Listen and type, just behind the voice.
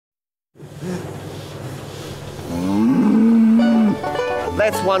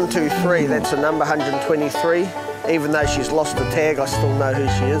That's 123, that's a number 123. Even though she's lost the tag, I still know who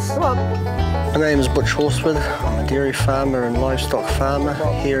she is. Come on. My name is Butch Horsford. I'm a dairy farmer and livestock farmer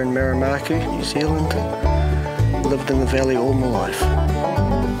here in Maramaku, New Zealand. Lived in the valley all my life.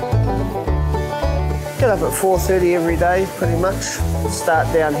 Get up at 4:30 every day, pretty much.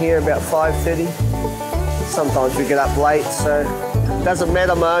 Start down here about 5:30. Sometimes we get up late, so it doesn't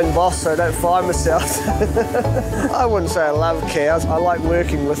matter, my own boss, so I don't fire myself. I wouldn't say I love cows, I like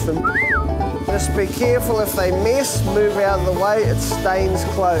working with them. Just be careful if they mess, move out of the way, it stains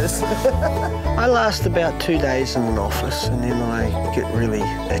clothes. I last about 2 days in an office and then I get really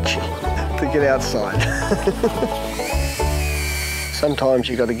itchy to get outside. Sometimes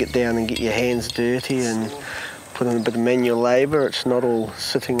you've got to get down and get your hands dirty and put in a bit of manual labour. It's not all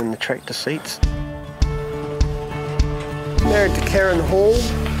sitting in the tractor seats. Married to Karen Hall.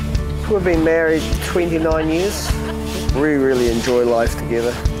 We've been married 29 years. We really enjoy life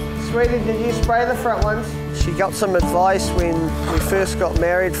together. Sweetie, did you spray the front ones? She got some advice when we first got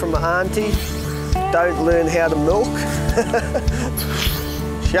married from an auntie. Don't learn how to milk.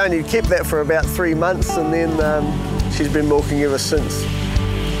 She only kept that for about 3 months and then she's been milking ever since.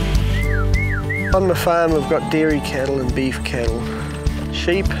 On the farm we've got dairy cattle and beef cattle.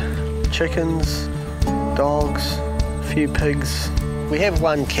 Sheep, chickens, dogs, a few pigs. We have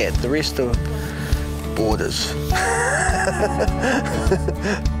one cat, the rest are boarders.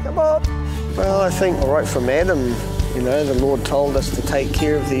 Come on. Well, I think right from Adam, you know, the Lord told us to take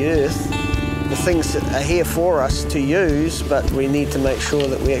care of the earth. The things that are here for us to use, but we need to make sure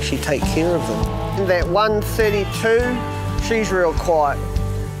that we actually take care of them. And that 132, she's real quiet,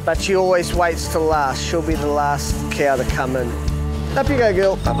 but she always waits till last. She'll be the last cow to come in. Up you go,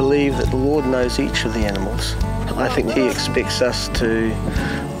 girl. I believe that the Lord knows each of the animals. I think He expects us to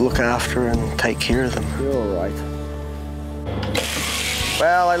look after and take care of them. You're all right.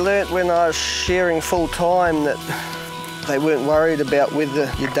 Well, I learnt when I was shearing full time that they weren't worried about whether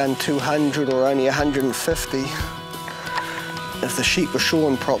you'd done 200 or only 150. If the sheep were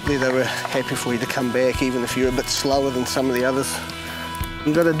shorn properly, they were happy for you to come back, even if you're a bit slower than some of the others.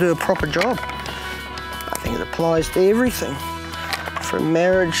 You've got to do a proper job. I think it applies to everything, from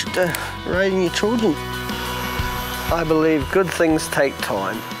marriage to raising your children. I believe good things take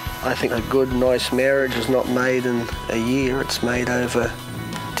time. I think a good, nice marriage is not made in a year. It's made over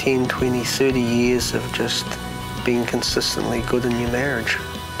 10, 20, 30 years of just being consistently good in your marriage.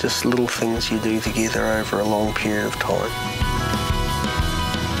 Just little things you do together over a long period of time.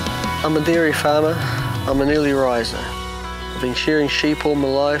 I'm a dairy farmer. I'm an early riser. I've been shearing sheep all my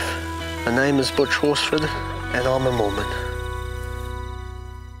life. My name is Butch Horsford, and I'm a Mormon.